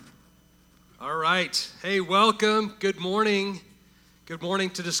All right. Hey, welcome. Good morning. Good morning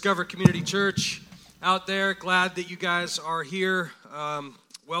to Discover Community Church out there. Glad that you guys are here.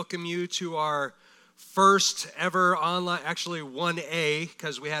 Welcome you to our first ever online, actually 1A,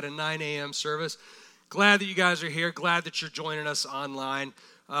 because we had a 9 a.m. service. Glad that you guys are here. Glad that you're joining us online.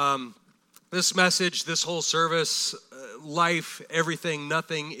 This message, this whole service, life, everything,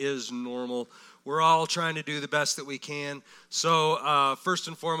 nothing is normal. We're all trying to do the best that we can. So first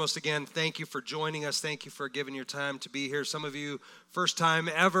and foremost, again, thank you for joining us. Thank you for giving your time to be here. Some of you, first time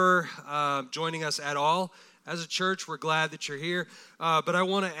ever joining us at all. As a church, we're glad that you're here. But I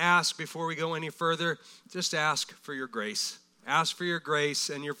want to ask, before we go any further, just ask for your grace. Ask for your grace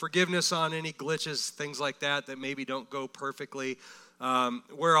and your forgiveness on any glitches, things like that maybe don't go perfectly.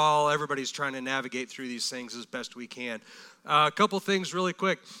 Everybody's trying to navigate through these things as best we can. A couple things really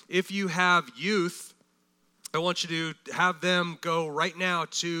quick. If you have youth, I want you to have them go right now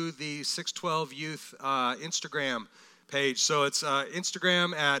to the 612 Youth Instagram page. So it's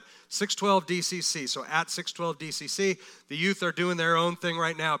Instagram at 612DCC. So at 612DCC. The youth are doing their own thing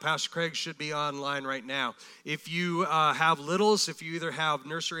right now. Pastor Craig should be online right now. If you have littles, if you either have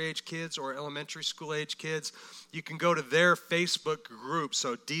nursery age kids or elementary school age kids, you can go to their Facebook group.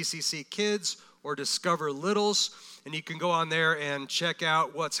 So DCC Kids or Discover Littles. And you can go on there and check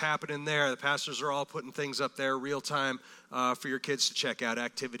out what's happening there. The pastors are all putting things up there real time for your kids to check out,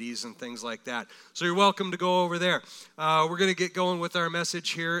 activities and things like that. So you're welcome to go over there. We're going to get going with our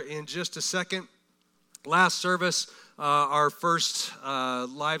message here in just a second. Last service, our first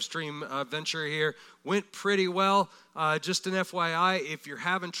live stream venture here, went pretty well. Just an FYI, if you're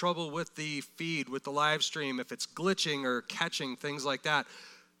having trouble with the feed, with the live stream, if it's glitching or catching, things like that,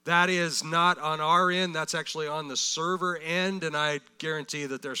 that is not on our end. That's actually on the server end, and I guarantee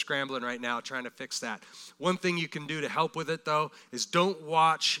that they're scrambling right now trying to fix that. One thing you can do to help with it, though, is don't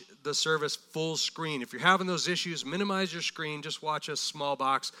watch the service full screen. If you're having those issues, minimize your screen. Just watch a small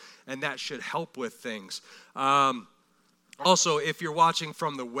box, and that should help with things. Also, if you're watching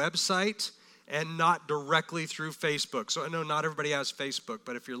from the website and not directly through Facebook. So I know not everybody has Facebook,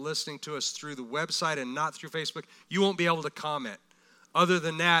 but if you're listening to us through the website and not through Facebook, you won't be able to comment. Other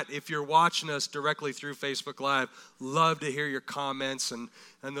than that, if you're watching us directly through Facebook Live, love to hear your comments and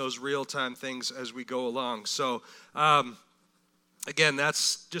those real-time things as we go along. So, again,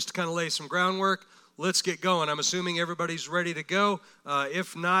 that's just to kind of lay some groundwork. Let's get going. I'm assuming everybody's ready to go.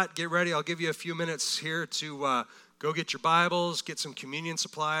 If not, get ready. I'll give you a few minutes here to go get your Bibles, get some communion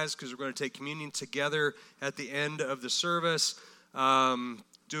supplies, because we're going to take communion together at the end of the service.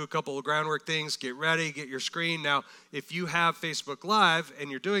 Do a couple of groundwork things, get ready, get your screen. Now, if you have Facebook Live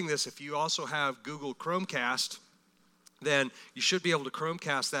and you're doing this, if you also have Google Chromecast, then you should be able to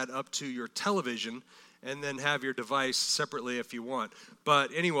Chromecast that up to your television and then have your device separately if you want. But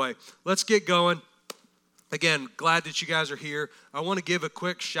anyway, let's get going. Again, glad that you guys are here. I want to give a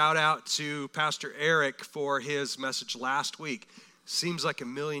quick shout out to Pastor Eric for his message last week. Seems like a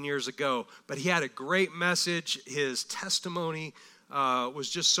million years ago, but he had a great message. His testimony was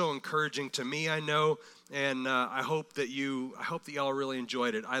just so encouraging to me, I know, and I hope that y'all really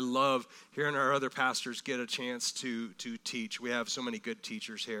enjoyed it. I love hearing our other pastors get a chance to teach. We have so many good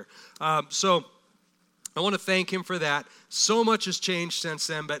teachers here. So I want to thank him for that. So much has changed since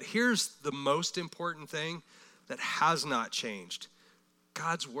then, but here's the most important thing that has not changed.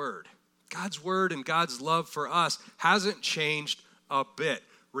 God's Word. God's Word and God's love for us hasn't changed a bit,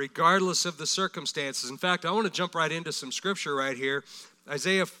 regardless of the circumstances. In fact, I want to jump right into some scripture right here.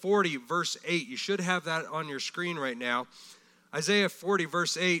 Isaiah 40, verse 8. You should have that on your screen right now. Isaiah 40,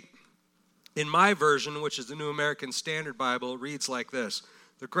 verse 8, in my version, which is the New American Standard Bible, reads like this.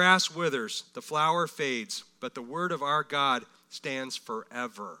 The grass withers, the flower fades, but the word of our God stands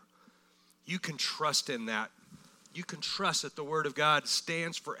forever. You can trust in that. You can trust that the word of God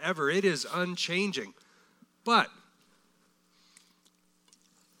stands forever. It is unchanging. But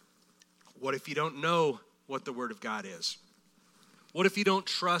what if you don't know what the Word of God is? What if you don't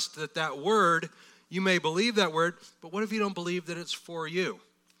trust that word, you may believe that word, but what if you don't believe that it's for you?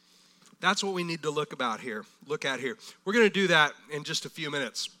 That's what we need to look at here. We're going to do that in just a few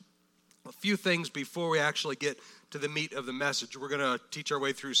minutes. A few things before we actually get to the meat of the message. We're going to teach our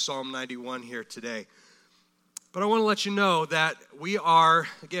way through Psalm 91 here today. But I want to let you know that we're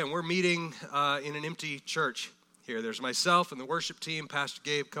meeting in an empty church here. There's myself and the worship team, Pastor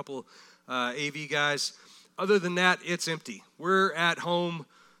Gabe, a couple AV guys. Other than that, it's empty. We're at home,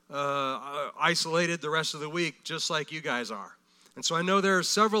 isolated the rest of the week, just like you guys are. And so I know there are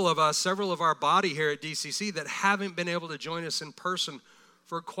several of our body here at DCC that haven't been able to join us in person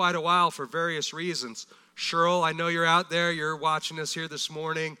for quite a while for various reasons. Cheryl, I know you're out there. You're watching us here this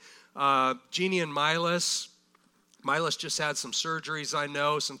morning. Jeannie and Milas. Milas just had some surgeries, I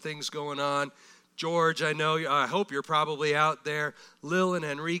know, some things going on. George, I hope you're probably out there. Lil and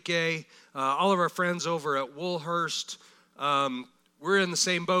Enrique, all of our friends over at Woolhurst. We're in the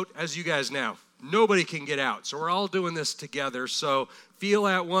same boat as you guys now. Nobody can get out, so we're all doing this together. So feel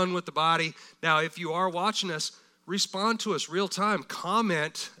at one with the body. Now, if you are watching us, respond to us real time.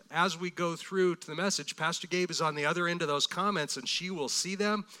 Comment as we go through to the message. Pastor Gabe is on the other end of those comments, and she will see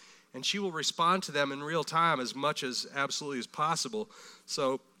them, and she will respond to them in real time as much as absolutely as possible.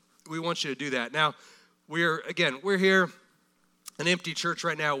 So we want you to do that. Now, we're here, an empty church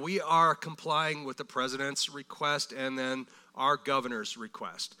right now. We are complying with the president's request and then our governor's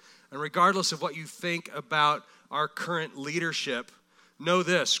request. And regardless of what you think about our current leadership, know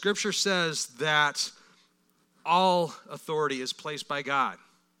this. Scripture says that all authority is placed by God.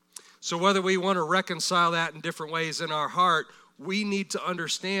 So whether we want to reconcile that in different ways in our heart, we need to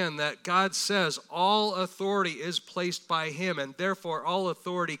understand that God says all authority is placed by him, and therefore all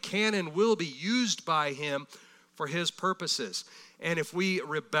authority can and will be used by him for his purposes. And if we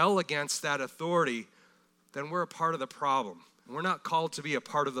rebel against that authority, then we're a part of the problem. We're not called to be a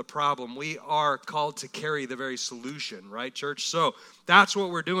part of the problem. We are called to carry the very solution, right, church? So that's what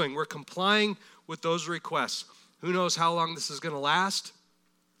we're doing. We're complying with those requests. Who knows how long this is going to last,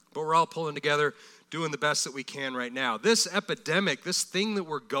 but we're all pulling together, doing the best that we can right now. This epidemic, this thing that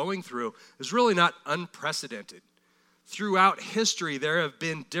we're going through, is really not unprecedented. Throughout history, there have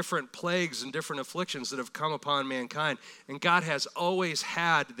been different plagues and different afflictions that have come upon mankind, and God has always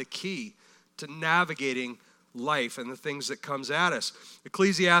had the key to navigating life and the things that comes at us.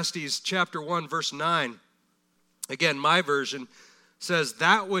 Ecclesiastes chapter 1, verse 9, again, my version says,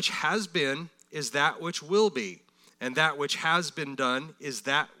 "That which has been is that which will be, and that which has been done is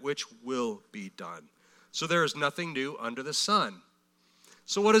that which will be done. So there is nothing new under the sun."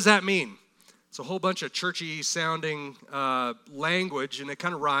 So what does that mean? It's a whole bunch of churchy sounding language, and it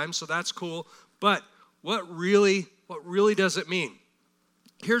kind of rhymes, so that's cool. But what really does it mean?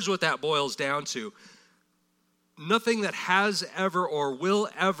 Here's what that boils down to. Nothing that has ever or will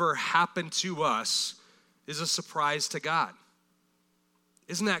ever happen to us is a surprise to God.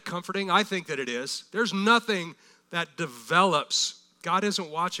 Isn't that comforting? I think that it is. There's nothing that develops. God isn't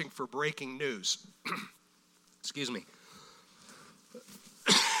watching for breaking news. Excuse me.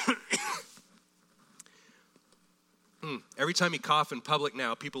 Every time you cough in public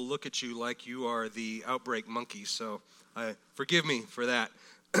now, people look at you like you are the outbreak monkey. So forgive me for that.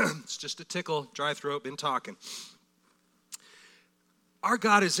 It's just a tickle, dry throat, been talking. Our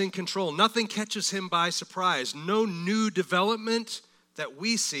God is in control. Nothing catches him by surprise. No new development that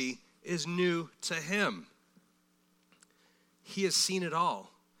we see is new to him. He has seen it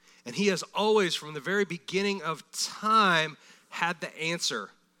all. And he has always, from the very beginning of time, had the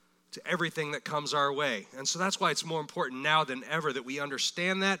answer to everything that comes our way. And so that's why it's more important now than ever that we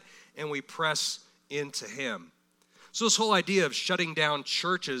understand that and we press into him. So this whole idea of shutting down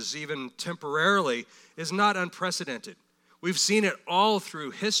churches, even temporarily, is not unprecedented. We've seen it all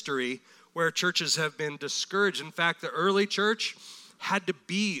through history where churches have been discouraged. In fact, the early church had to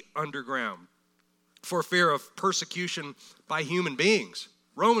be underground for fear of persecution by human beings,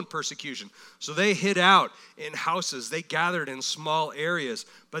 Roman persecution. So they hid out in houses. They gathered in small areas,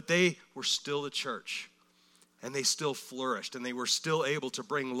 but they were still the church. And they still flourished, and they were still able to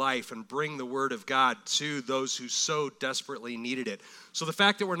bring life and bring the word of God to those who so desperately needed it. So the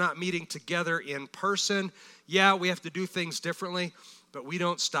fact that we're not meeting together in person, yeah, we have to do things differently, but we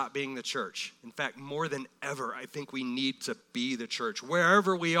don't stop being the church. In fact, more than ever, I think we need to be the church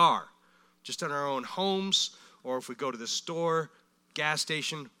wherever we are, just in our own homes, or if we go to the store, gas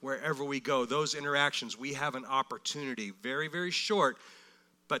station, wherever we go. Those interactions, we have an opportunity, very, very short,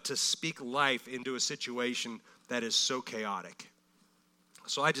 but to speak life into a situation that is so chaotic.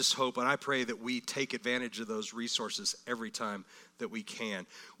 So I just hope and I pray that we take advantage of those resources every time that we can.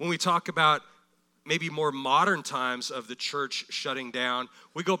 When we talk about maybe more modern times of the church shutting down,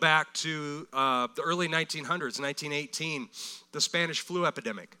 we go back to the early 1900s, 1918, the Spanish flu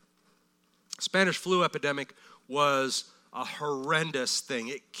epidemic. Spanish flu epidemic was a horrendous thing.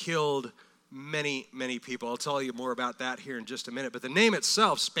 It killed many, many people. I'll tell you more about that here in just a minute. But the name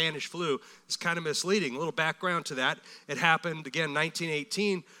itself, Spanish flu, is kind of misleading. A little background to that. It happened, again,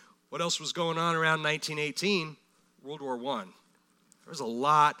 1918. What else was going on around 1918? World War I. There was a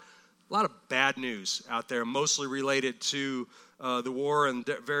lot of bad news out there, mostly related to the war and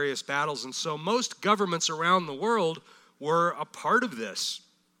various battles. And so most governments around the world were a part of this.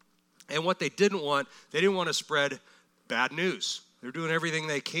 And what they didn't want to spread bad news. They're doing everything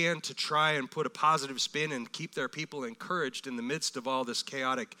they can to try and put a positive spin and keep their people encouraged in the midst of all this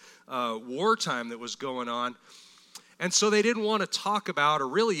chaotic wartime that was going on. And so they didn't want to talk about or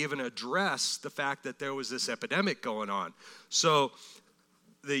really even address the fact that there was this epidemic going on. So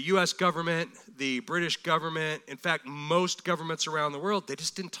the U.S. government, the British government, in fact, most governments around the world, they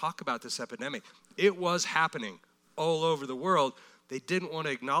just didn't talk about this epidemic. It was happening all over the world. They didn't want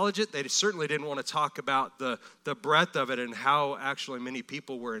to acknowledge it. They certainly didn't want to talk about the breadth of it and how actually many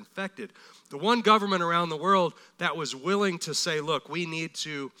people were infected. The one government around the world that was willing to say, look, we need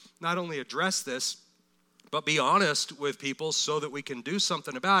to not only address this, but be honest with people so that we can do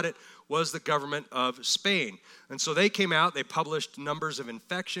something about it, was the government of Spain. And so they came out, they published numbers of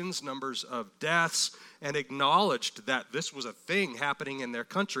infections, numbers of deaths, and acknowledged that this was a thing happening in their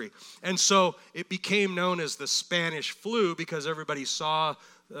country. And so it became known as the Spanish flu because everybody saw,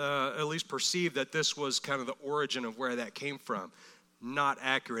 at least perceived, that this was kind of the origin of where that came from. Not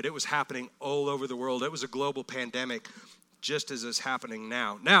accurate. It was happening all over the world. It was a global pandemic, just as is happening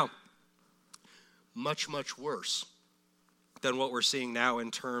now. Now, much, much worse than what we're seeing now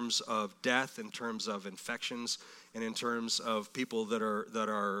in terms of death, in terms of infections, and in terms of people that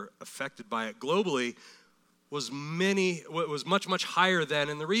are affected by it globally was much, much higher then.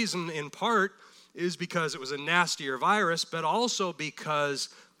 And the reason, in part, is because it was a nastier virus, but also because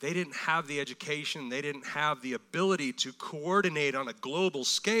they didn't have the education, they didn't have the ability to coordinate on a global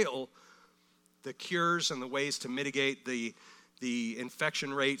scale the cures and the ways to mitigate the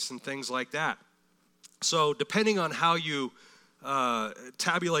infection rates and things like that. So depending on how you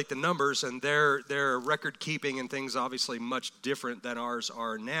tabulate the numbers, and their record keeping and things obviously much different than ours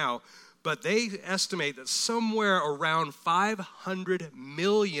are now, but they estimate that somewhere around 500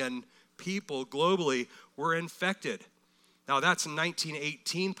 million people globally were infected. Now that's a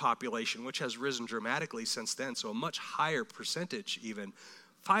 1918 population, which has risen dramatically since then, so a much higher percentage even.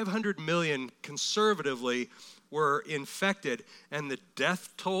 500 million conservatively were infected, and the death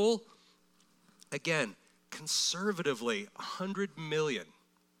toll, again, conservatively, 100 million.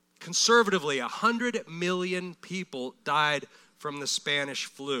 Conservatively, 100 million people died from the Spanish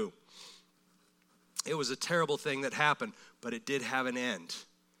flu. It was a terrible thing that happened, but it did have an end.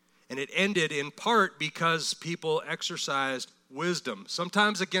 And it ended in part because people exercised wisdom,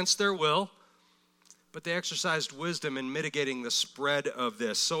 sometimes against their will, but they exercised wisdom in mitigating the spread of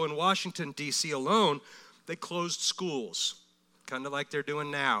this. So in Washington, D.C. alone, they closed schools, kind of like they're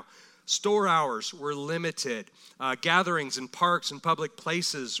doing now. Store hours were limited. Gatherings in parks and public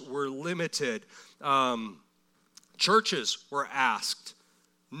places were limited. Churches were asked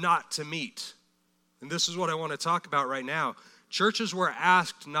not to meet. And this is what I want to talk about right now. Churches were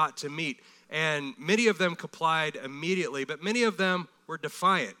asked not to meet, and many of them complied immediately, but many of them were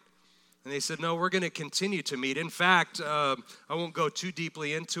defiant. And they said, no, we're going to continue to meet. In fact, I won't go too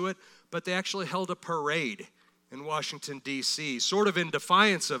deeply into it, but they actually held a parade in Washington, D.C., sort of in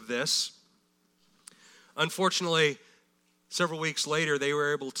defiance of this. Unfortunately, several weeks later, they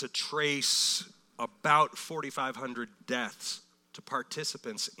were able to trace about 4,500 deaths to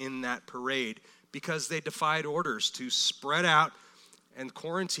participants in that parade because they defied orders to spread out and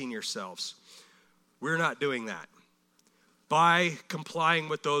quarantine yourselves. We're not doing that. By complying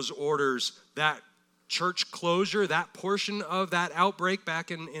with those orders, that church closure, that portion of that outbreak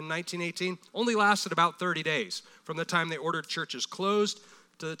back in 1918, only lasted about 30 days. From the time they ordered churches closed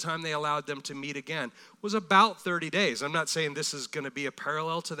to the time they allowed them to meet again, was about 30 days. I'm not saying this is going to be a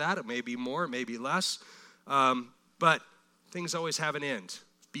parallel to that. It may be more, it may be less. But things always have an end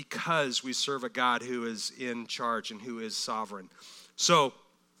because we serve a God who is in charge and who is sovereign. So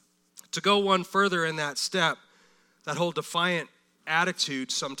to go one further in that step, that whole defiant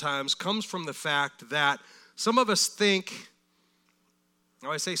attitude sometimes comes from the fact that some of us think,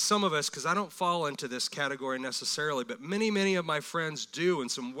 now I say some of us because I don't fall into this category necessarily, but many, many of my friends do, and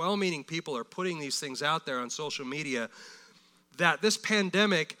some well-meaning people are putting these things out there on social media, that this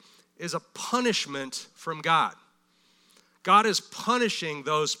pandemic is a punishment from God. God is punishing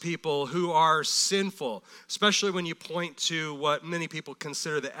those people who are sinful, especially when you point to what many people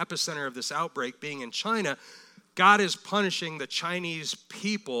consider the epicenter of this outbreak being in China. God is punishing the Chinese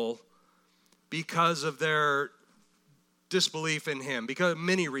people because of their disbelief in him, because of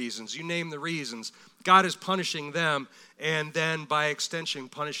many reasons. You name the reasons. God is punishing them, and then by extension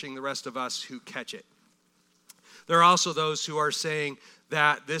punishing the rest of us who catch it. There are also those who are saying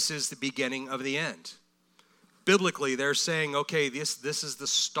that this is the beginning of the end. Biblically, they're saying, okay, this is the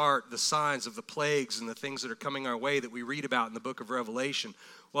start, the signs of the plagues and the things that are coming our way that we read about in the book of Revelation.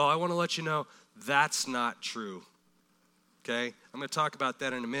 Well, I want to let you know that's not true, okay? I'm going to talk about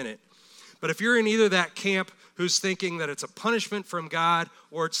that in a minute. But if you're in either that camp who's thinking that it's a punishment from God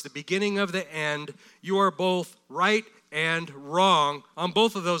or it's the beginning of the end, you are both right and wrong on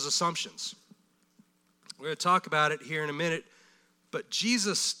both of those assumptions. We're going to talk about it here in a minute. But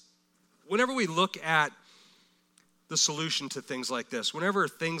Jesus, whenever we look at the solution to things like this, whenever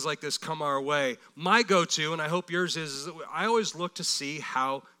things like this come our way, my go-to, and I hope yours is that I always look to see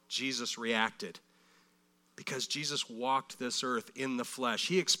how Jesus reacted. Because Jesus walked this earth in the flesh.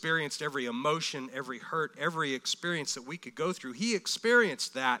 He experienced every emotion, every hurt, every experience that we could go through. He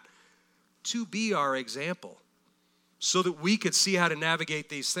experienced that to be our example so that we could see how to navigate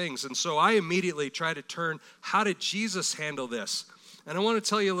these things. And so I immediately try to turn, how did Jesus handle this? And I want to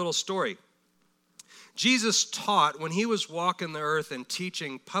tell you a little story. Jesus taught, when he was walking the earth and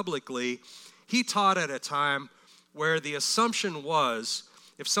teaching publicly, he taught at a time where the assumption was,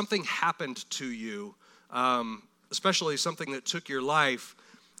 if something happened to you, especially something that took your life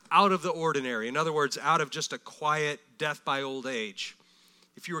out of the ordinary, in other words, out of just a quiet death by old age,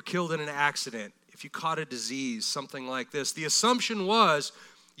 if you were killed in an accident, if you caught a disease, something like this, the assumption was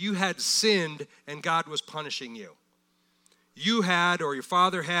you had sinned and God was punishing you. You had, or your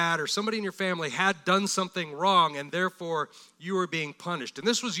father had, or somebody in your family had done something wrong, and therefore you were being punished. And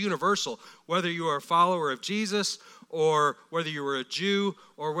this was universal, whether you were a follower of Jesus, or whether you were a Jew,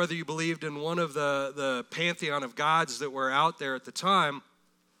 or whether you believed in one of the pantheon of gods that were out there at the time.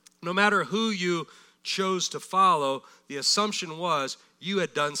 No matter who you chose to follow, the assumption was you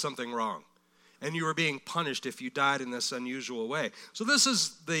had done something wrong, and you were being punished if you died in this unusual way. So this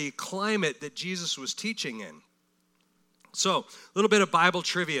is the climate that Jesus was teaching in. So, a little bit of Bible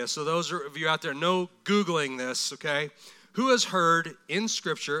trivia. So those of you out there, no Googling this, okay? Who has heard in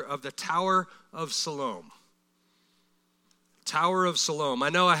Scripture of the Tower of Siloam? Tower of Siloam. I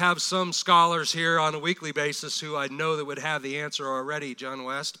know I have some scholars here on a weekly basis who I know that would have the answer already, John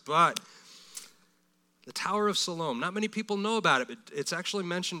West, but the Tower of Siloam, not many people know about it, but it's actually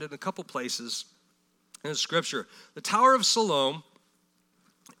mentioned in a couple places in Scripture. The Tower of Siloam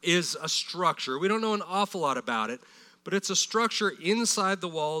is a structure. We don't know an awful lot about it, but it's a structure inside the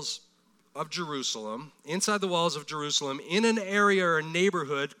walls of Jerusalem, in an area or a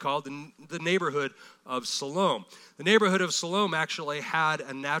neighborhood called the neighborhood of Siloam. The neighborhood of Siloam actually had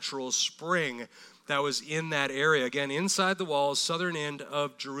a natural spring that was in that area, again, inside the walls, southern end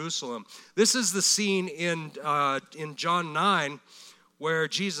of Jerusalem. This is the scene in John 9 where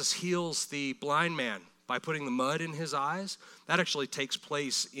Jesus heals the blind man by putting the mud in his eyes. That actually takes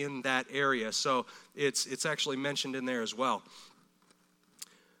place in that area, so it's actually mentioned in there as well.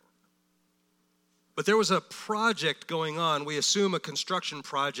 But there was a project going on, we assume a construction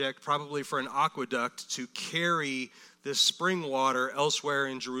project, probably for an aqueduct to carry this spring water elsewhere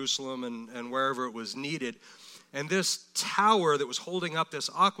in Jerusalem and wherever it was needed. And this tower that was holding up this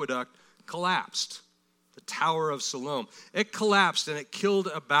aqueduct collapsed, the Tower of Siloam. It collapsed and it killed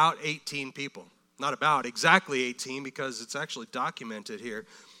about 18 people. Not about, exactly 18, because it's actually documented here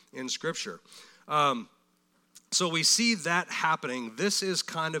in Scripture. So we see that happening. This is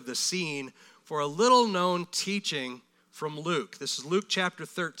kind of the scene for a little-known teaching from Luke. This is Luke chapter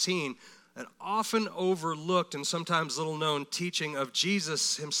 13, an often overlooked and sometimes little-known teaching of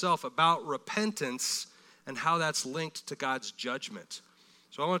Jesus himself about repentance and how that's linked to God's judgment.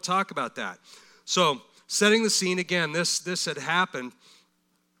 So I want to talk about that. So setting the scene again, this had happened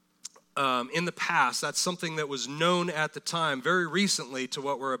in the past. That's something that was known at the time, very recently to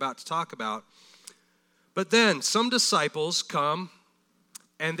what we're about to talk about. But then some disciples come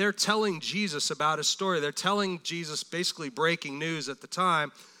and they're telling Jesus about a story. They're telling Jesus basically breaking news at the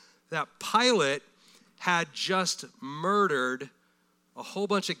time that Pilate had just murdered a whole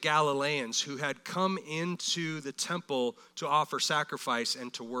bunch of Galileans who had come into the temple to offer sacrifice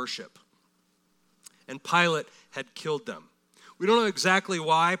and to worship. And Pilate had killed them. We don't know exactly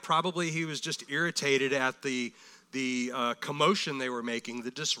why. Probably he was just irritated at the commotion they were making,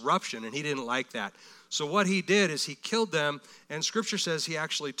 the disruption, and he didn't like that. So what he did is he killed them, and Scripture says he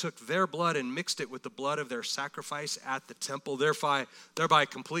actually took their blood and mixed it with the blood of their sacrifice at the temple, thereby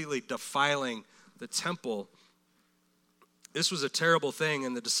completely defiling the temple. This was a terrible thing,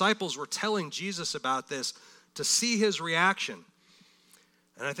 and the disciples were telling Jesus about this to see his reaction.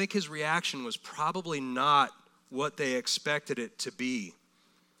 And I think his reaction was probably not what they expected it to be.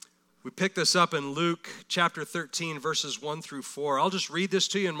 We pick this up in Luke chapter 13, verses 1 through 4. I'll just read this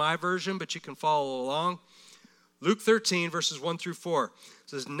to you in my version, but you can follow along. Luke 13, verses 1 through 4. It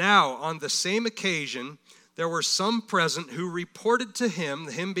says, "Now, on the same occasion, there were some present who reported to him,"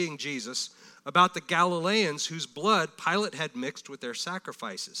 him being Jesus, "about the Galileans whose blood Pilate had mixed with their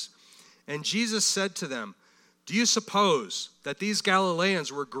sacrifices. And Jesus said to them, Do you suppose that these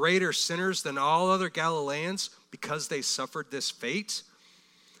Galileans were greater sinners than all other Galileans because they suffered this fate?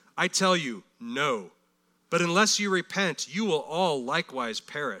 I tell you, no. But unless you repent, you will all likewise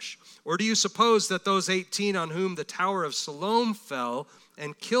perish. Or do you suppose that those 18 on whom the Tower of Siloam fell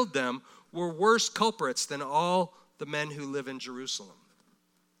and killed them were worse culprits than all the men who live in Jerusalem?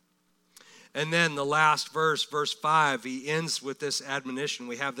 And then the last verse, verse 5, he ends with this admonition.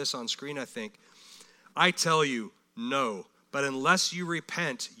 We have this on screen, I think. I tell you, no. But unless you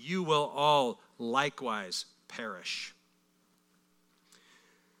repent, you will all likewise perish.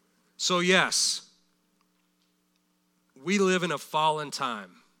 So yes, we live in a fallen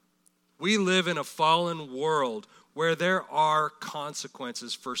time. We live in a fallen world where there are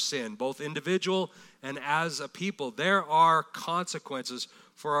consequences for sin, both individual and as a people. There are consequences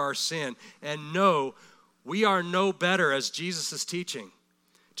for our sin. And no, we are no better as Jesus is teaching.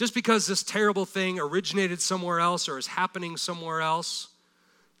 Just because this terrible thing originated somewhere else or is happening somewhere else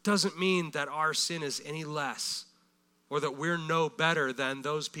doesn't mean that our sin is any less or that we're no better than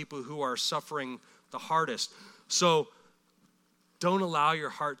those people who are suffering the hardest. So don't allow your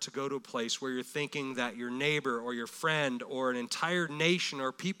heart to go to a place where you're thinking that your neighbor or your friend or an entire nation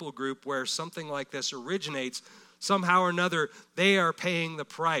or people group where something like this originates, somehow or another, they are paying the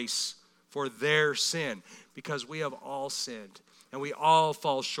price for their sin, because we have all sinned and we all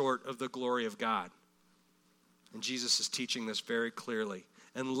fall short of the glory of God. And Jesus is teaching this very clearly.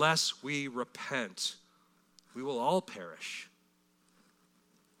 Unless we repent, we will all perish.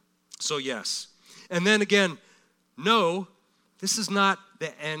 So yes. And then again, no, this is not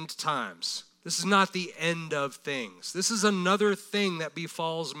the end times. This is not the end of things. This is another thing that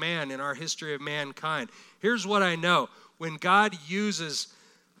befalls man in our history of mankind. Here's what I know. When God uses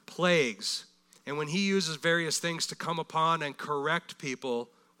plagues and when he uses various things to come upon and correct people,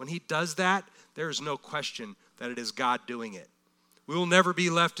 when he does that, there is no question that it is God doing it. We will never be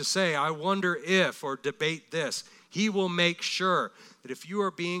left to say, I wonder if, or debate this. He will make sure that if you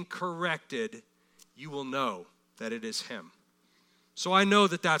are being corrected, you will know that it is him. So I know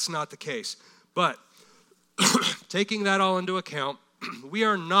that that's not the case. But taking that all into account, we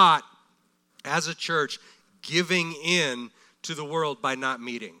are not, as a church, giving in to the world by not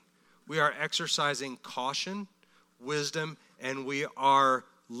meeting. We are exercising caution, wisdom, and we are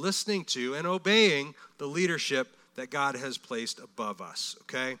listening to and obeying the leadership that God has placed above us,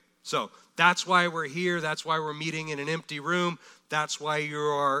 okay? So that's why we're here. That's why we're meeting in an empty room. That's why you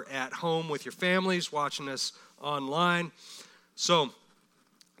are at home with your families watching us online. So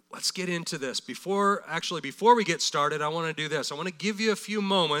let's get into this. Before we get started, I want to do this. I want to give you a few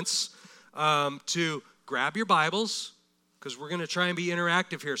moments to grab your Bibles, because we're going to try and be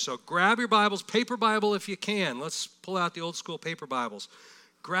interactive here. So grab your Bibles, paper Bible if you can. Let's pull out the old school paper Bibles.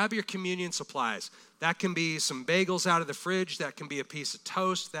 Grab your communion supplies. That can be some bagels out of the fridge. That can be a piece of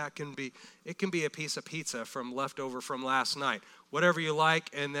toast. It can be a piece of pizza from leftover from last night. Whatever you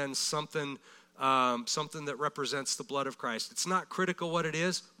like, and then something that represents the blood of Christ. It's not critical what it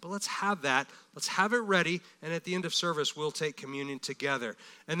is, but let's have that. Let's have it ready, and at the end of service, we'll take communion together.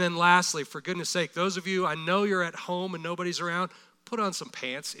 And then lastly, for goodness sake, those of you, I know you're at home and nobody's around, put on some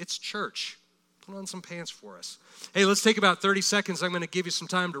pants. It's church. Put on some pants for us. Hey, let's take about 30 seconds. I'm going to give you some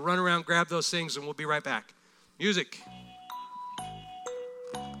time to run around, grab those things, and we'll be right back. Music.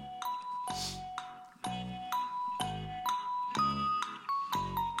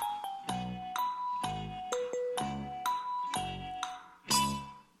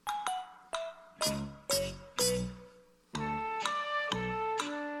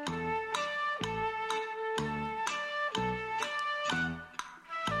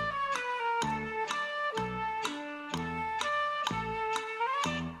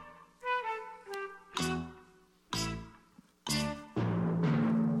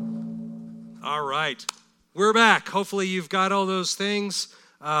 All right, we're back. Hopefully you've got all those things,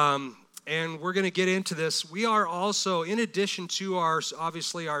 and we're going to get into this. We are also, in addition to our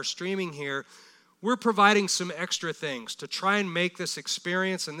streaming here, we're providing some extra things to try and make this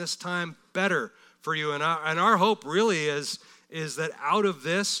experience and this time better for you. And our hope really is that out of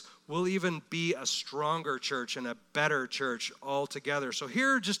this, we'll even be a stronger church and a better church altogether. So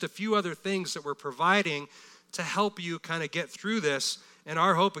here are just a few other things that we're providing to help you kind of get through this. And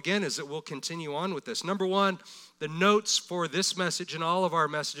our hope, again, is that we'll continue on with this. Number one, the notes for this message and all of our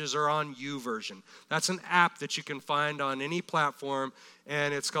messages are on YouVersion. That's an app that you can find on any platform,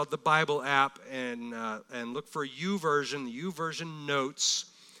 and it's called the Bible app. And look for YouVersion, the YouVersion notes,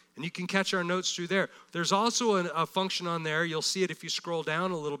 and you can catch our notes through there. There's also a function on there. You'll see it if you scroll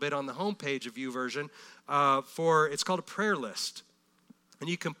down a little bit on the homepage of YouVersion. It's called a prayer list. And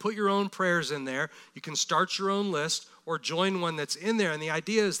you can put your own prayers in there. You can start your own list or join one that's in there. And the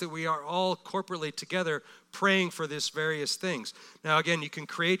idea is that we are all corporately together praying for these various things. Now, again, you can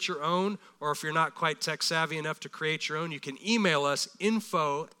create your own, or if you're not quite tech savvy enough to create your own, you can email us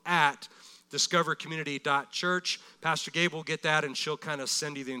info@discovercommunity.church. Pastor Gabe will get that, and she'll kind of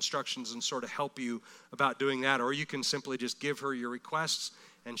send you the instructions and sort of help you about doing that. Or you can simply just give her your requests,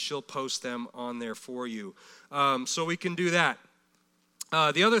 and she'll post them on there for you. So we can do that.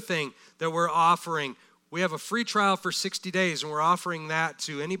 The other thing that we're offering, we have a free trial for 60 days, and we're offering that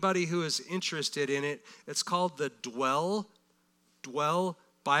to anybody who is interested in it. It's called the Dwell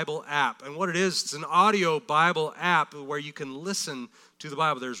Bible app. And what it is, it's an audio Bible app where you can listen to the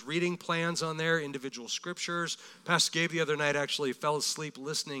Bible. There's reading plans on there, individual scriptures. Pastor Gabe the other night actually fell asleep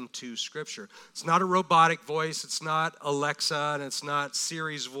listening to scripture. It's not a robotic voice. It's not Alexa, and it's not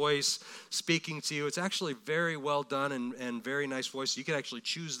Siri's voice speaking to you. It's actually very well done and very nice voice. You can actually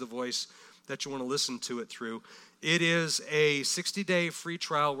choose the voice that you want to listen to it through. It is a 60-day free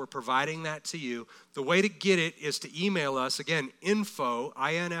trial. We're providing that to you. The way to get it is to email us, again, info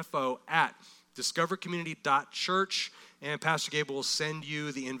 @discovercommunity.church, and Pastor Gabe will send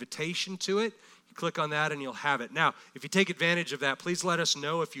you the invitation to it. You click on that and you'll have it. Now, if you take advantage of that, please let us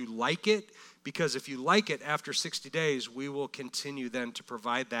know if you like it, because if you like it after 60 days, we will continue then to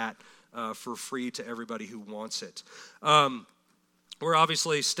provide that for free to everybody who wants it. We're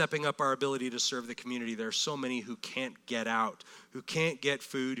obviously stepping up our ability to serve the community. There are so many who can't get out, who can't get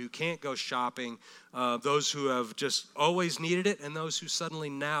food, who can't go shopping, those who have just always needed it, and those who suddenly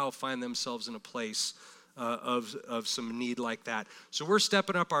now find themselves in a place of some need like that. So we're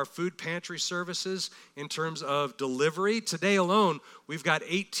stepping up our food pantry services in terms of delivery. Today alone, we've got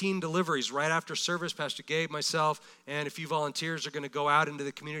 18 deliveries right after service. Pastor Gabe, myself, and a few volunteers are going to go out into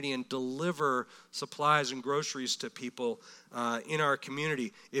the community and deliver supplies and groceries to people in our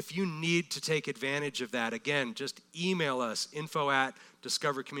community. If you need to take advantage of that, again, just email us,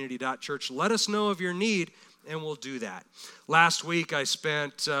 info@discovercommunity.church. Let us know of your need, and we'll do that. Last week, we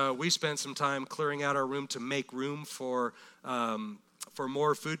spent some time clearing out our room to make room for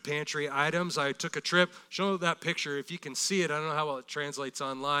more food pantry items. I took a trip. Show that picture. If you can see it, I don't know how well it translates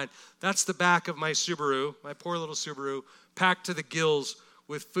online. That's the back of my Subaru, my poor little Subaru, packed to the gills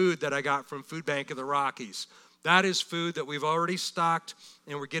with food that I got from Food Bank of the Rockies. That is food that we've already stocked,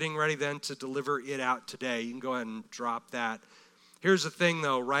 and we're getting ready then to deliver it out today. You can go ahead and drop that. Here's the thing,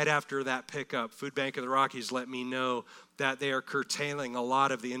 though. Right after that pickup, Food Bank of the Rockies let me know that they are curtailing a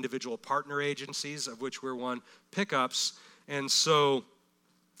lot of the individual partner agencies, of which we're one, pickups. And so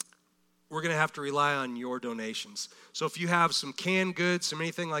we're going to have to rely on your donations. So if you have some canned goods, some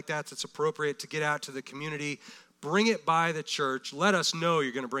anything like that that's appropriate to get out to the community, bring it by the church. Let us know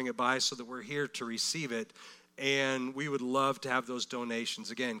you're going to bring it by so that we're here to receive it. And we would love to have those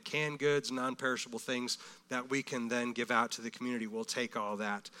donations. Again, canned goods, non-perishable things that we can then give out to the community. We'll take all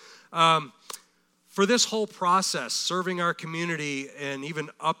that. For this whole process, serving our community and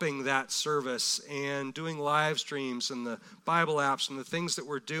even upping that service and doing live streams and the Bible apps and the things that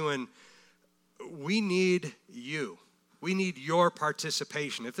we're doing, we need you. We need your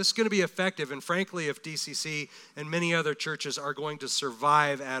participation. If this is going to be effective, and frankly, if DCC and many other churches are going to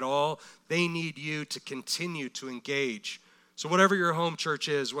survive at all, they need you to continue to engage. So whatever your home church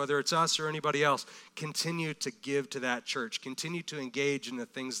is, whether it's us or anybody else, continue to give to that church. Continue to engage in the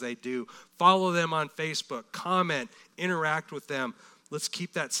things they do. Follow them on Facebook. Comment. Interact with them. Let's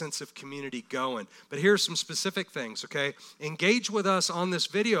keep that sense of community going. But here's some specific things, okay? Engage with us on this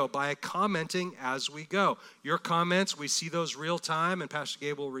video by commenting as we go. Your comments, we see those real time, and Pastor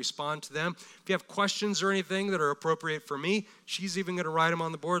Gabe will respond to them. If you have questions or anything that are appropriate for me, she's even going to write them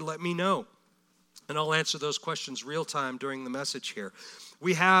on the board. Let me know, and I'll answer those questions real time during the message here.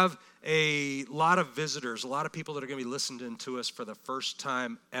 We have a lot of visitors, a lot of people that are going to be listening to us for the first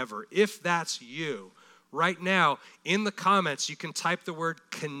time ever. If that's you, right now, in the comments, you can type the word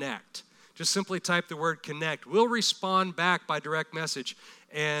connect. Just simply type the word connect. We'll respond back by direct message,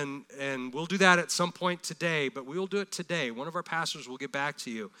 and we'll do that at some point today, but we will do it today. One of our pastors will get back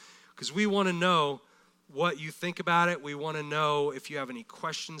to you because we want to know what you think about it. We want to know if you have any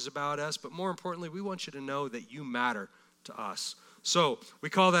questions about us, but more importantly, we want you to know that you matter to us. So we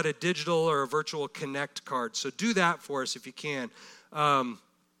call that a digital or a virtual connect card. So do that for us if you can.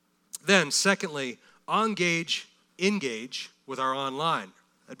 Then, secondly, engage with our online.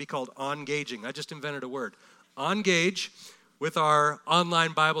 That'd be called engaging. I just invented a word. Engage with our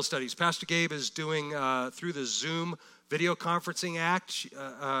online Bible studies. Pastor Gabe is doing through the Zoom video conferencing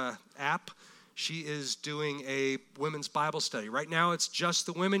app. She is doing a women's Bible study. Right now, it's just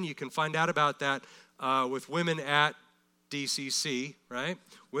the women. You can find out about that with women at DCC, right?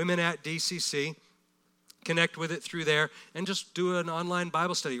 Women at DCC. Connect with it through there and just do an online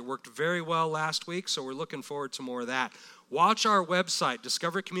Bible study. It worked very well last week, so we're looking forward to more of that. Watch our website,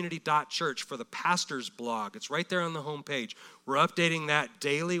 discovercommunity.church, for the pastor's blog. It's right there on the homepage. We're updating that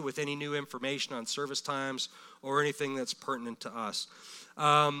daily with any new information on service times or anything that's pertinent to us.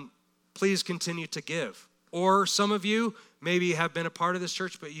 Please continue to give. Or some of you maybe have been a part of this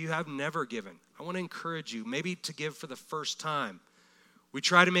church, but you have never given. I want to encourage you maybe to give for the first time. We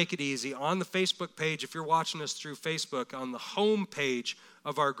try to make it easy. On the Facebook page, if you're watching us through Facebook, on the home page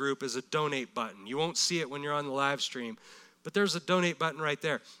of our group is a donate button. You won't see it when you're on the live stream, but there's a donate button right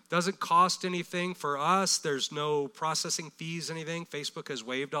there. Doesn't cost anything for us. There's no processing fees, anything. Facebook has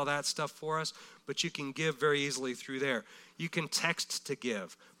waived all that stuff for us, but you can give very easily through there. You can text to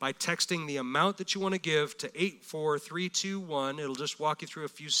give by texting the amount that you want to give to 84321. It'll just walk you through a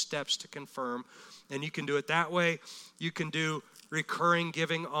few steps to confirm, and you can do it that way. You can do recurring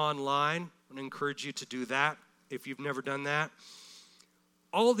giving online. I want to encourage you to do that if you've never done that.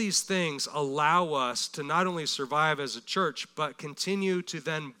 All these things allow us to not only survive as a church, but continue to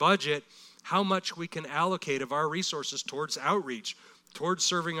then budget how much we can allocate of our resources towards outreach, towards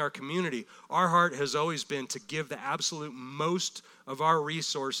serving our community. Our heart has always been to give the absolute most of our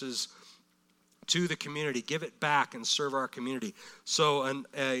resources to the community, give it back and serve our community. So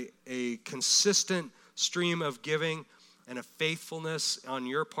a consistent stream of giving and a faithfulness on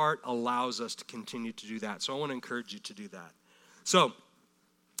your part allows us to continue to do that. So I want to encourage you to do that. So,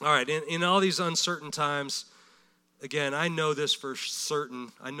 all right, in all these uncertain times, again, I know this for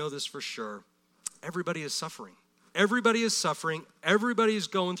certain. I know this for sure. Everybody is suffering. Everybody is suffering. Everybody is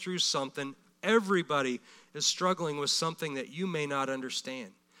going through something. Everybody is struggling with something that you may not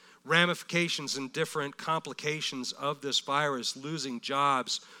understand. Ramifications and different complications of this virus, losing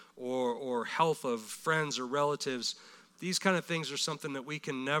jobs or health of friends or relatives. These kind of things are something that we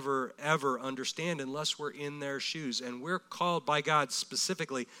can never, ever understand unless we're in their shoes. And we're called by God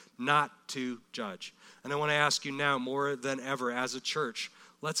specifically not to judge. And I want to ask you now more than ever as a church,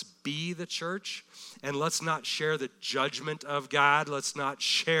 let's be the church and let's not share the judgment of God. Let's not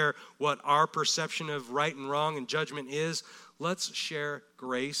share what our perception of right and wrong and judgment is. Let's share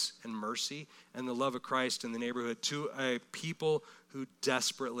grace and mercy and the love of Christ in the neighborhood to a people who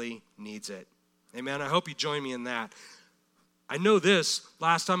desperately needs it. Amen. I hope you join me in that. I know this,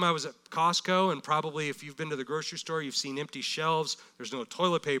 last time I was at Costco, and probably if you've been to the grocery store, you've seen empty shelves. There's no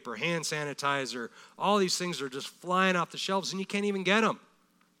toilet paper, hand sanitizer. All these things are just flying off the shelves, and you can't even get them.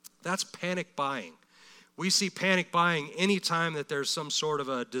 That's panic buying. We see panic buying anytime that there's some sort of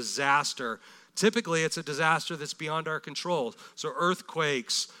a disaster. Typically, it's a disaster that's beyond our control. So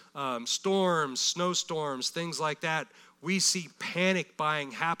earthquakes, storms, snowstorms, things like that. We see panic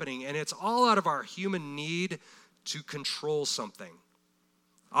buying happening, and it's all out of our human need to control something.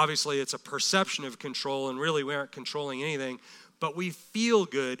 Obviously, it's a perception of control, and really we aren't controlling anything, but we feel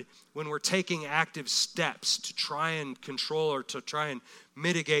good when we're taking active steps to try and control or to try and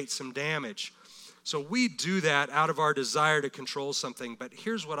mitigate some damage. So we do that out of our desire to control something, but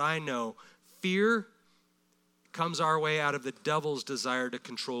here's what I know. Fear comes our way out of the devil's desire to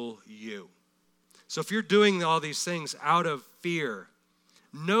control you. So if you're doing all these things out of fear,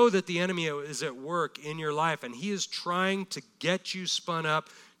 know that the enemy is at work in your life, and he is trying to get you spun up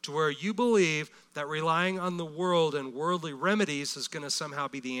to where you believe that relying on the world and worldly remedies is going to somehow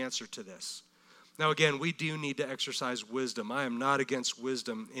be the answer to this. Now, again, we do need to exercise wisdom. I am not against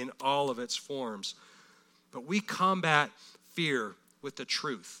wisdom in all of its forms, but we combat fear with the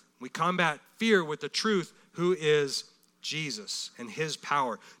truth. We combat fear with the truth, who is Jesus and his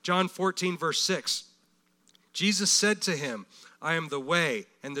power. John 14, verse 6, Jesus said to him, I am the way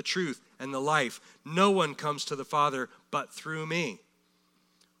and the truth and the life. No one comes to the Father but through me.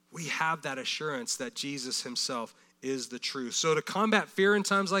 We have that assurance that Jesus himself is the truth. So to combat fear in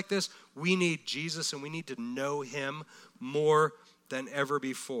times like this, we need Jesus and we need to know him more than ever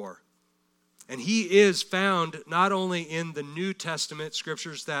before. And he is found not only in the New Testament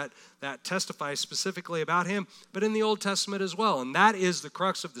scriptures that testify specifically about him, but in the Old Testament as well. And that is the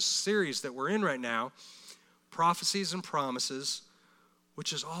crux of the series that we're in right now, Prophecies and Promises,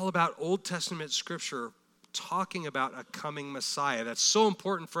 which is all about Old Testament scripture talking about a coming Messiah. That's so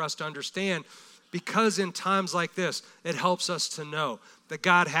important for us to understand because in times like this, it helps us to know that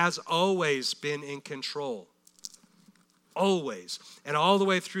God has always been in control. Always. And all the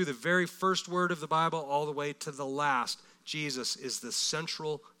way through the very first word of the Bible, all the way to the last, Jesus is the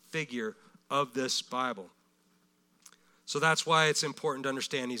central figure of this Bible. So that's why it's important to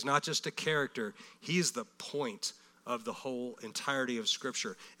understand he's not just a character, he's the point of the whole entirety of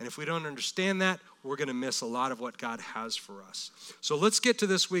Scripture. And if we don't understand that, we're going to miss a lot of what God has for us. So let's get to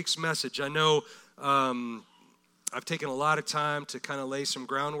this week's message. I know I've taken a lot of time to kind of lay some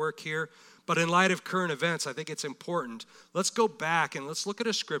groundwork here, but in light of current events, I think it's important. Let's go back and let's look at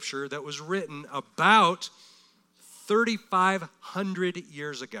a Scripture that was written about 3,500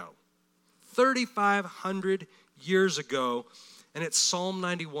 years ago. 3,500 years ago, and it's Psalm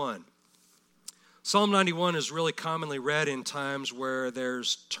 91. Psalm 91 is really commonly read in times where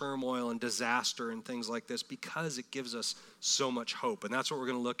there's turmoil and disaster and things like this because it gives us so much hope, and that's what we're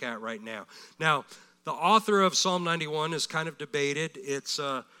going to look at right now. Now, the author of Psalm 91 is kind of debated. It's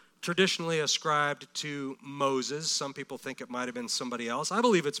traditionally ascribed to Moses. Some people think it might have been somebody else. I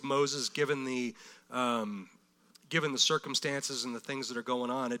believe it's Moses, given the circumstances and the things that are going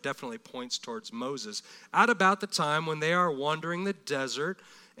on. It definitely points towards Moses. At about the time when they are wandering the desert,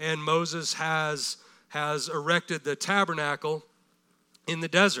 and Moses has erected the tabernacle in the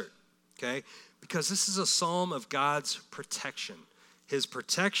desert, okay? Because this is a psalm of God's protection. His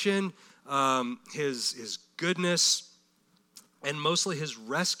protection, his goodness, and mostly his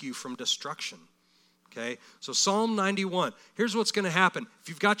rescue from destruction, okay? So Psalm 91, here's what's going to happen. If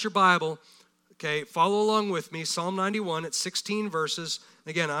you've got your Bible, okay, follow along with me. Psalm 91, it's 16 verses.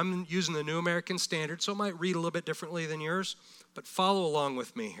 Again, I'm using the New American Standard, so it might read a little bit differently than yours, but follow along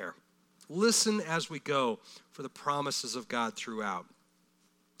with me here. Listen as we go for the promises of God throughout.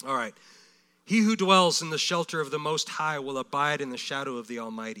 All right. He who dwells in the shelter of the Most High will abide in the shadow of the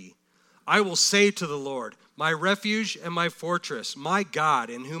Almighty. I will say to the Lord, my refuge and my fortress, my God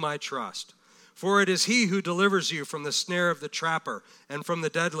in whom I trust. For it is he who delivers you from the snare of the trapper and from the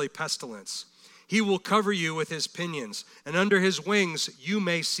deadly pestilence. He will cover you with his pinions, and under his wings you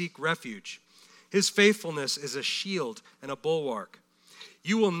may seek refuge. His faithfulness is a shield and a bulwark.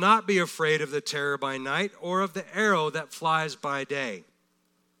 You will not be afraid of the terror by night or of the arrow that flies by day,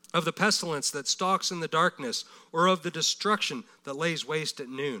 of the pestilence that stalks in the darkness or of the destruction that lays waste at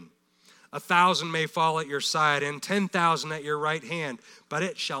noon. 1,000 may fall at your side and 10,000 at your right hand, but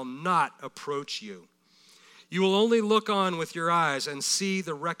it shall not approach you. You will only look on with your eyes and see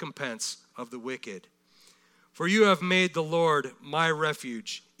the recompense of the wicked. For you have made the Lord my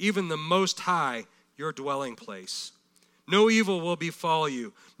refuge, even the Most High your dwelling place. No evil will befall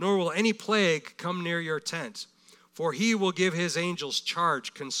you, nor will any plague come near your tent. For he will give his angels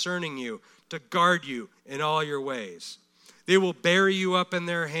charge concerning you to guard you in all your ways. They will bear you up in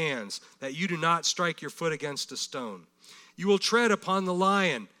their hands, that you do not strike your foot against a stone. You will tread upon the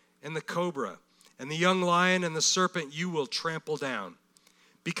lion and the cobra, and the young lion and the serpent you will trample down.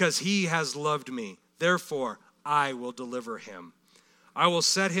 Because he has loved me, therefore I will deliver him. I will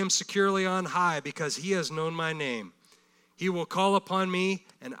set him securely on high, because he has known my name. He will call upon me,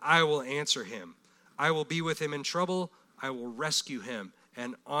 and I will answer him. I will be with him in trouble. I will rescue him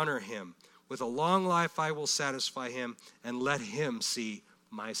and honor him. With a long life I will satisfy him and let him see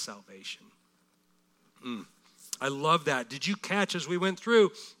my salvation. I love that. Did you catch, as we went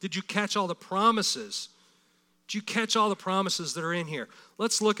through, did you catch all the promises? Did you catch all the promises that are in here?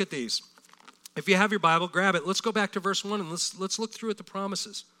 Let's look at these. If you have your Bible, grab it. Let's go back to verse 1 and let's look through at the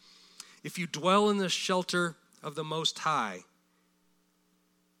promises. If you dwell in the shelter of the Most High,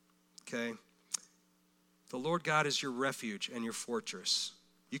 okay, the Lord God is your refuge and your fortress.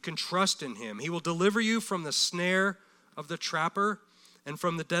 You can trust in him. He will deliver you from the snare of the trapper and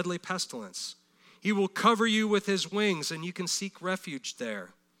from the deadly pestilence. He will cover you with his wings, and you can seek refuge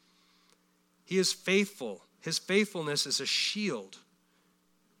there. He is faithful. His faithfulness is a shield.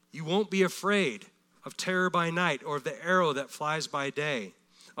 You won't be afraid of terror by night or of the arrow that flies by day,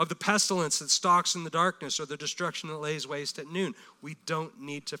 of the pestilence that stalks in the darkness or the destruction that lays waste at noon. We don't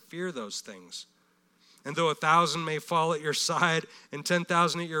need to fear those things. And though 1,000 may fall at your side and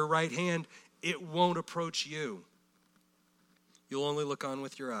 10,000 at your right hand, it won't approach you. You'll only look on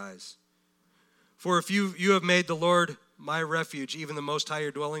with your eyes. For if you have made the Lord my refuge, even the Most High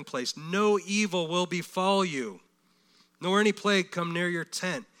your dwelling place, no evil will befall you, nor any plague come near your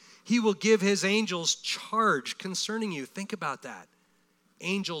tent. He will give his angels charge concerning you. Think about that.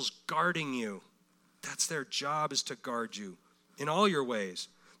 Angels guarding you. That's their job, is to guard you in all your ways.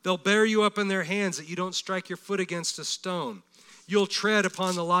 They'll bear you up in their hands that you don't strike your foot against a stone. You'll tread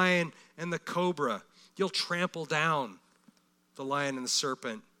upon the lion and the cobra. You'll trample down the lion and the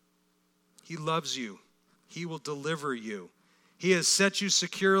serpent. He loves you. He will deliver you. He has set you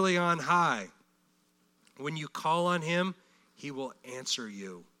securely on high. When you call on him, he will answer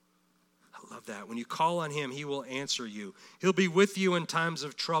you. I love that. When you call on him, he will answer you. He'll be with you in times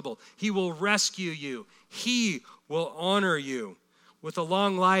of trouble. He will rescue you. He will honor you. With a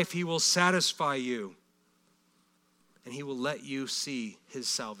long life, he will satisfy you. and he will let you see his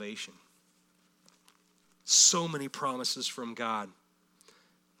salvation. So many promises from God.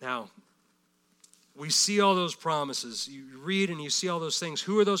 Now, we see all those promises. You read and you see all those things.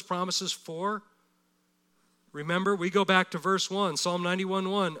 Who are those promises for? Remember, we go back to verse 1, Psalm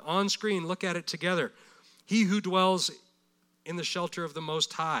 91:1. On screen, look at it together. He who dwells in the shelter of the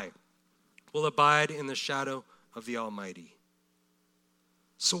Most High will abide in the shadow of the Almighty.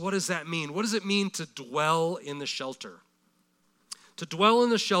 So what does that mean? What does it mean to dwell in the shelter? To dwell in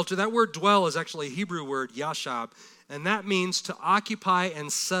the shelter, that word dwell is actually a Hebrew word, yashab, and that means to occupy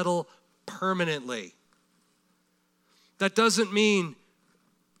and settle permanently. That doesn't mean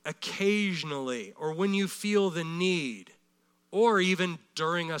occasionally or when you feel the need or even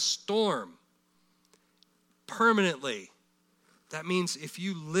during a storm. Permanently. That means if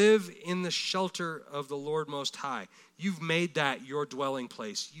you live in the shelter of the Lord Most High, you've made that your dwelling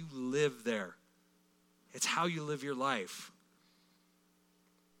place. You live there. It's how you live your life.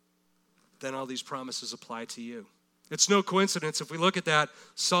 Then all these promises apply to you. It's no coincidence if we look at that,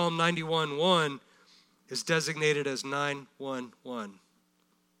 Psalm 91:1 is designated as 911.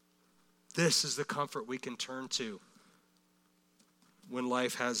 This is the comfort we can turn to when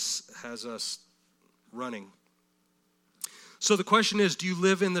life has us running. So the question is, do you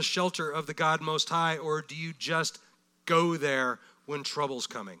live in the shelter of the God Most High, or do you just go there when trouble's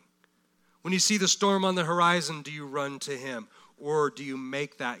coming? When you see the storm on the horizon, do you run to him? Or do you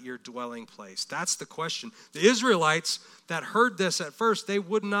make that your dwelling place? That's the question. The Israelites that heard this at first, they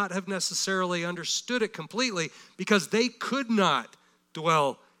would not have necessarily understood it completely because they could not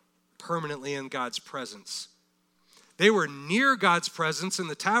dwell permanently in God's presence. They were near God's presence in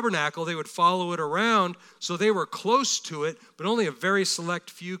the tabernacle. They would follow it around, so they were close to it, but only a very select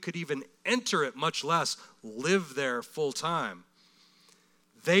few could even enter it, much less live there full time.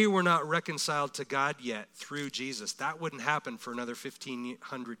 They were not reconciled to God yet through Jesus. That wouldn't happen for another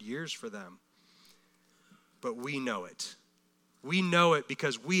 1,500 years for them. But we know it. We know it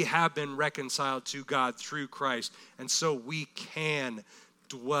because we have been reconciled to God through Christ. And so we can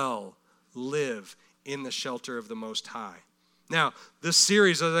dwell, live in the shelter of the Most High. Now, this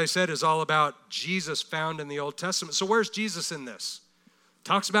series, as I said, is all about Jesus found in the Old Testament. So where's Jesus in this?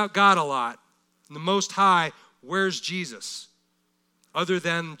 Talks about God a lot. In the Most High, where's Jesus? Other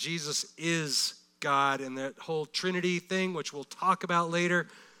than Jesus is God and that whole Trinity thing, which we'll talk about later.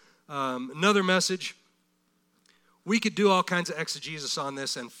 Another message. We could do all kinds of exegesis on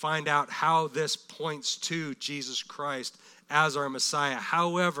this and find out how this points to Jesus Christ as our Messiah.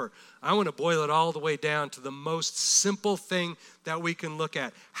 However, I want to boil it all the way down to the most simple thing that we can look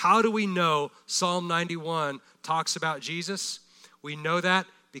at. How do we know Psalm 91 talks about Jesus? We know that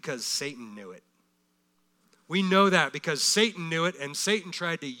because Satan knew it. We know that because Satan knew it, and Satan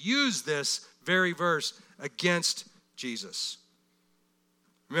tried to use this very verse against Jesus.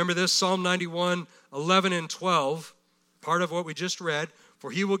 Remember this, Psalm 91, 11 and 12, part of what we just read.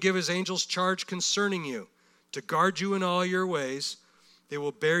 For he will give his angels charge concerning you, to guard you in all your ways. They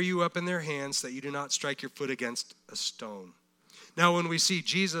will bear you up in their hands, that you do not strike your foot against a stone. Now, when we see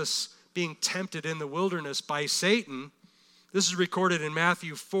Jesus being tempted in the wilderness by Satan, this is recorded in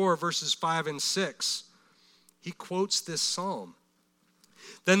Matthew 4, verses 5 and 6. He quotes this psalm.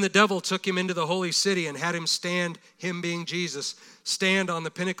 Then the devil took him into the holy city and had him stand, him being Jesus, stand on the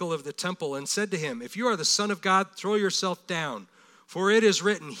pinnacle of the temple and said to him, if you are the Son of God, throw yourself down. For it is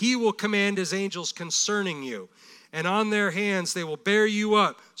written, he will command his angels concerning you, and on their hands they will bear you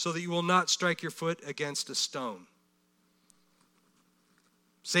up so that you will not strike your foot against a stone.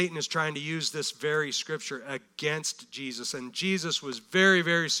 Satan is trying to use this very scripture against Jesus, and Jesus was very,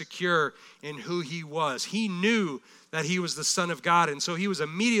 very secure in who he was. He knew that he was the Son of God, and so he was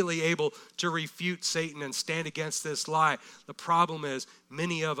immediately able to refute Satan and stand against this lie. The problem is,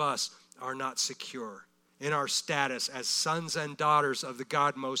 many of us are not secure in our status as sons and daughters of the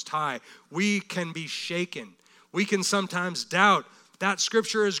God Most High. We can be shaken. We can sometimes doubt, that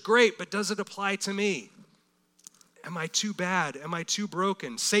scripture is great, but does it apply to me? Am I too bad? Am I too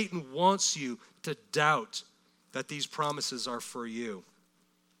broken? Satan wants you to doubt that these promises are for you,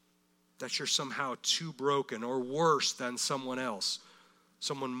 that you're somehow too broken or worse than someone else,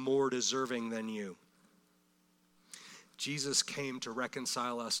 someone more deserving than you. Jesus came to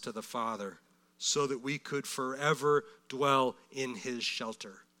reconcile us to the Father so that we could forever dwell in his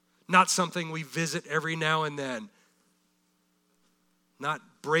shelter. Not something we visit every now and then. Not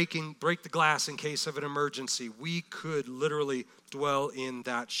break the glass in case of an emergency. We could literally dwell in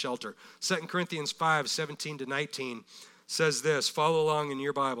that shelter. 2 Corinthians 5, 17 to 19 says this. Follow along in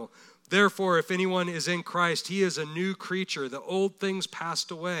your Bible. Therefore, if anyone is in Christ, he is a new creature. The old things passed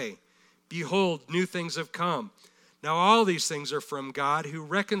away. Behold, new things have come. Now all these things are from God, who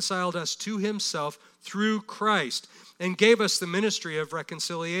reconciled us to himself through Christ and gave us the ministry of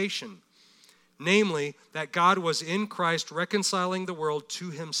reconciliation. Namely, that God was in Christ reconciling the world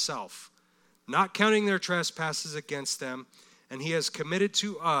to himself, not counting their trespasses against them, and he has committed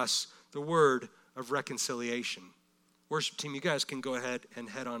to us the word of reconciliation. Worship team, you guys can go ahead and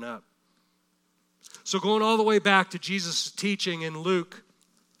head on up. So going all the way back to Jesus' teaching in Luke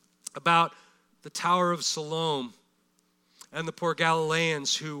about the Tower of Siloam and the poor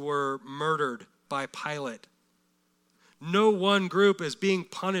Galileans who were murdered by Pilate. No one group is being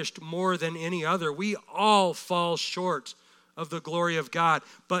punished more than any other. We all fall short of the glory of God,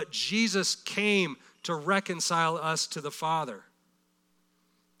 but Jesus came to reconcile us to the Father.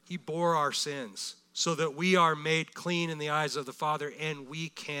 He bore our sins so that we are made clean in the eyes of the Father and we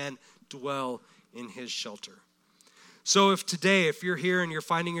can dwell in his shelter. So if you're here and you're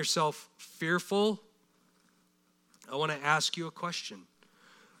finding yourself fearful, I want to ask you a question.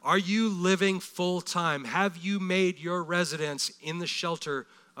 Are you living full time? Have you made your residence in the shelter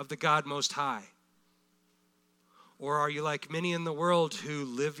of the God Most High? Or are you like many in the world who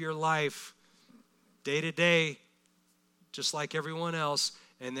live your life day to day, just like everyone else,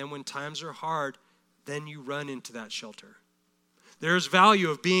 and then when times are hard, then you run into that shelter? There's value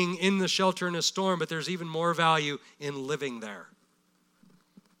of being in the shelter in a storm, but there's even more value in living there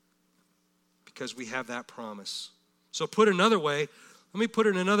because we have that promise. So let me put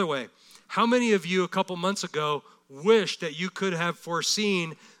it another way. How many of you a couple months ago wished that you could have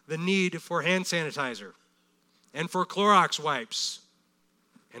foreseen the need for hand sanitizer and for Clorox wipes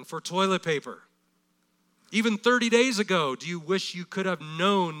and for toilet paper? Even 30 days ago, do you wish you could have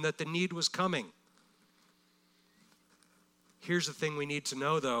known that the need was coming? Here's the thing we need to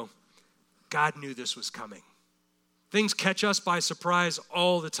know, though. God knew this was coming. Things catch us by surprise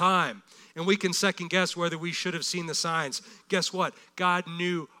all the time, and we can second guess whether we should have seen the signs. Guess what? God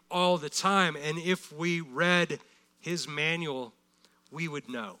knew all the time, and if we read his manual, we would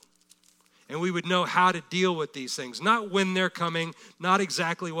know. And we would know how to deal with these things. Not when they're coming, not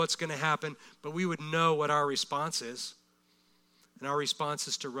exactly what's going to happen, but we would know what our response is. And our response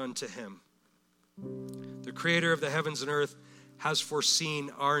is to run to him. The creator of the heavens and earth has foreseen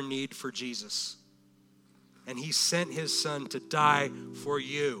our need for Jesus. And he sent his son to die for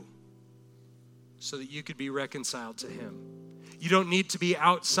you so that you could be reconciled to him. You don't need to be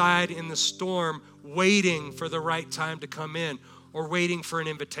outside in the storm waiting for the right time to come in or waiting for an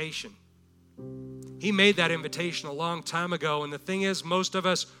invitation. He made that invitation a long time ago, and the thing is, most of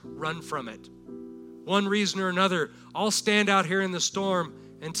us run from it. One reason or another, I'll stand out here in the storm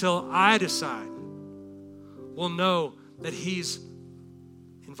until I decide. We'll know that he's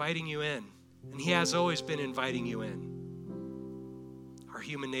inviting you in. And he has always been inviting you in. Our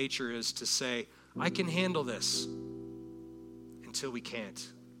human nature is to say, I can handle this, until we can't.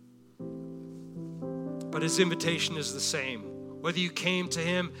 But his invitation is the same. Whether you came to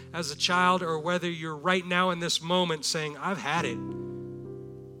him as a child or whether you're right now in this moment saying, I've had it.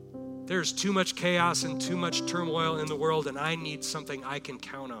 There's too much chaos and too much turmoil in the world, and I need something I can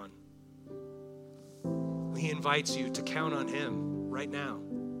count on. He invites you to count on him right now.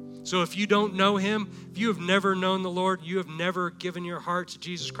 So if you don't know him, if you have never known the Lord, you have never given your heart to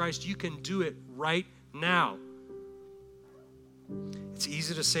Jesus Christ, you can do it right now. It's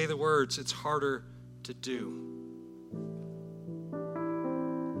easy to say the words, it's harder to do.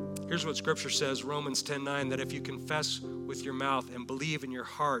 Here's what Scripture says, Romans 10:9, that if you confess with your mouth and believe in your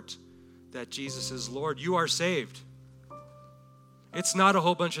heart that Jesus is Lord, you are saved. It's not a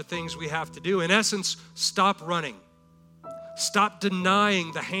whole bunch of things we have to do. In essence, stop running. Stop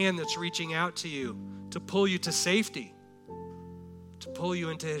denying the hand that's reaching out to you to pull you to safety, to pull you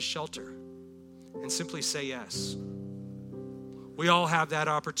into his shelter, and simply say yes. We all have that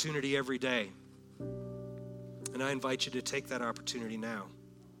opportunity every day, and I invite you to take that opportunity now.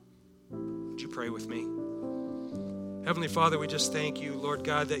 Would you pray with me? Heavenly Father, we just thank you, Lord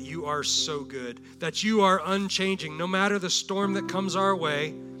God, that you are so good, that you are unchanging. No matter the storm that comes our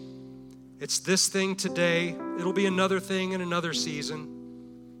way, it's this thing today, it'll be another thing in another season,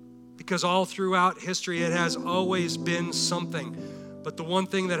 because all throughout history it has always been something. But the one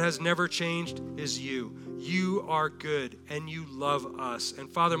thing that has never changed is you. You are good and you love us. And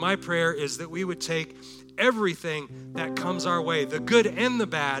Father, my prayer is that we would take everything that comes our way, the good and the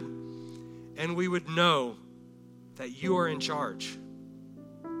bad, and we would know that you are in charge.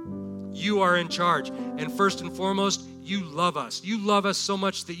 You are in charge. And first and foremost, you love us. You love us so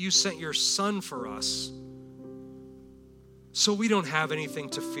much that you sent your son for us. So we don't have anything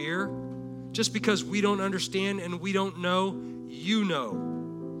to fear. Just because we don't understand and we don't know, you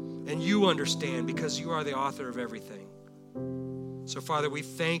know. and you understand because you are the author of everything. So, Father, we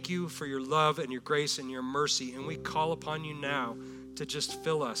thank you for your love and your grace and your mercy, and we call upon you now to just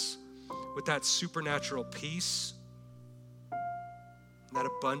fill us with that supernatural peace, that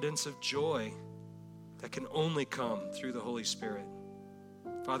abundance of joy that can only come through the Holy Spirit.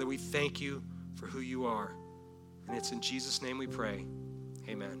 Father, we thank you for who you are, and it's in Jesus' name we pray.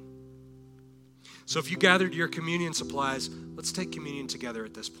 Amen. So if you gathered your communion supplies, let's take communion together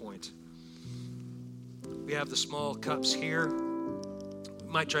at this point. We have the small cups here. We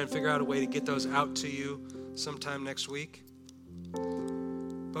might try and figure out a way to get those out to you sometime next week.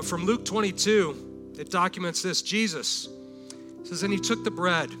 But from Luke 22, it documents this. Jesus says, and he took the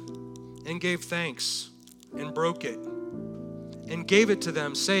bread and gave thanks and broke it and gave it to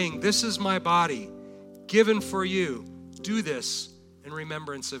them, saying, this is my body given for you. Do this in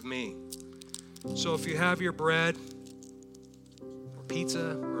remembrance of me. So if you have your bread or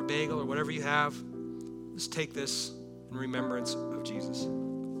pizza or a bagel or whatever you have, just take this in remembrance of Jesus.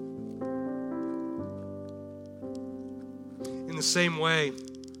 In the same way,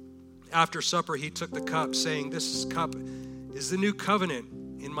 after supper, he took the cup, saying, this cup is the new covenant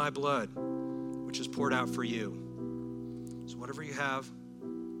in my blood, which is poured out for you. So whatever you have,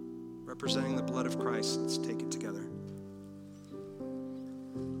 representing the blood of Christ, let's take it together.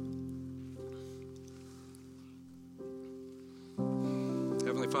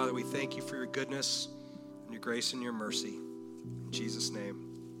 Heavenly Father, we thank you for your goodness and your grace and your mercy. In Jesus' name,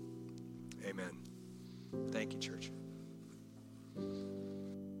 amen. Thank you, church.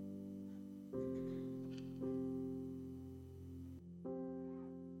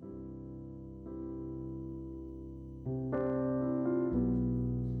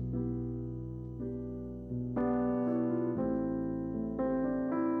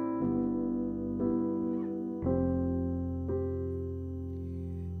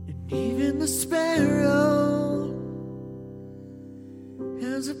 The sparrow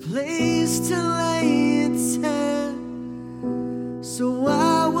has a place to lay its head, so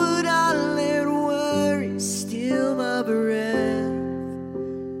why would I let worry steal my breath?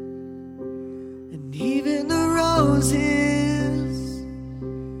 And even the roses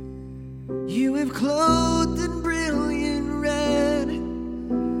you have clothed in brilliant red,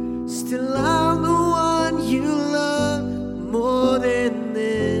 still I'm the one you love more than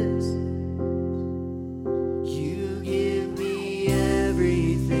this.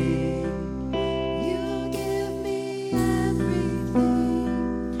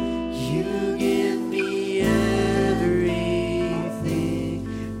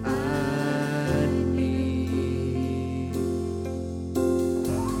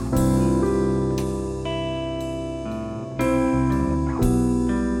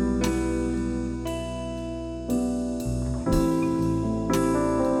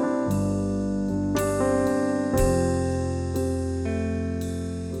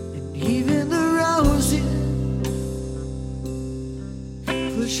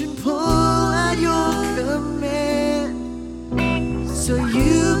 Push and pull at your command, so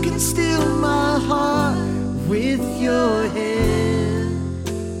you can steal my heart with your hand.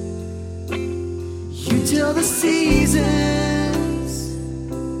 You tell the seasons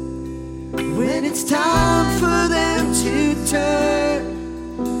when it's time for them to turn,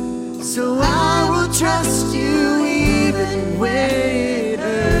 so I will trust you even when it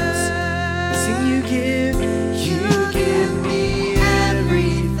hurts. See, you give me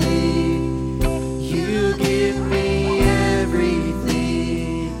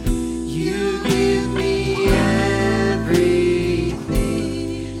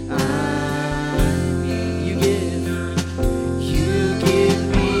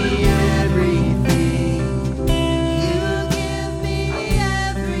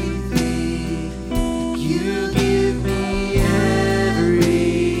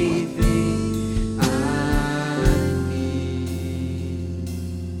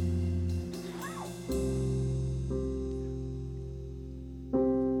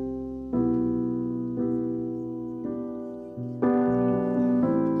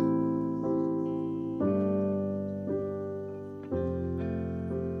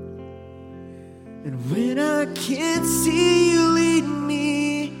when I can't see you lead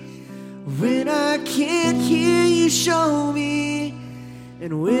me, when I can't hear you show me,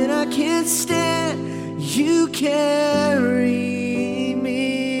 and when I can't stand, you carry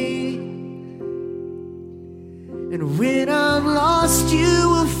me. And when I'm lost, you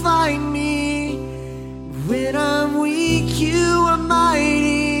will find me. When I'm weak, you are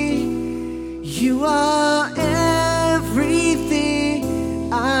mighty. You are everything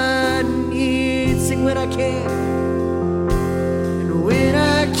I need. Sing when I can't, and when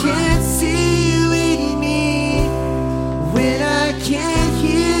I can't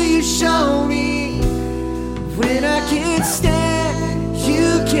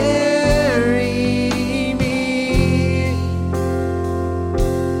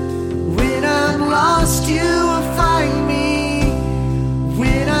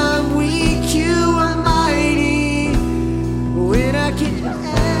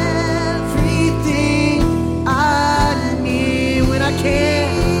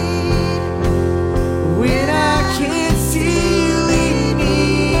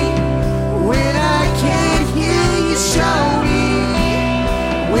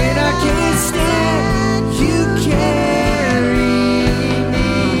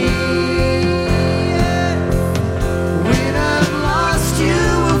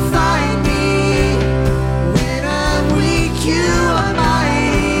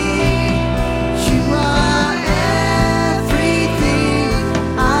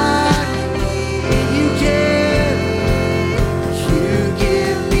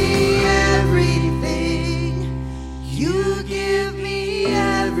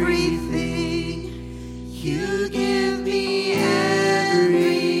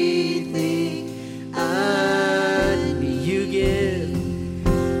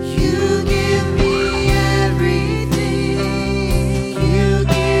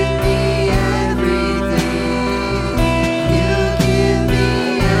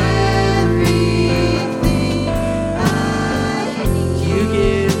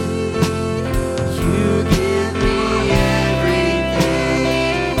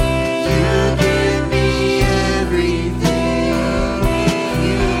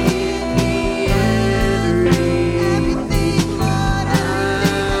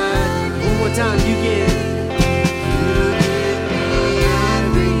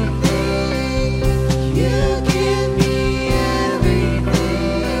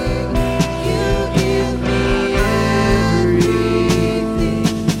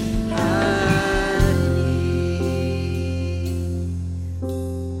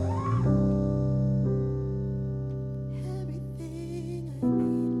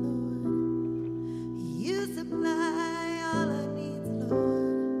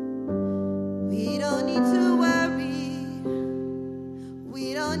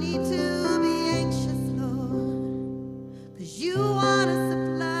We don't need to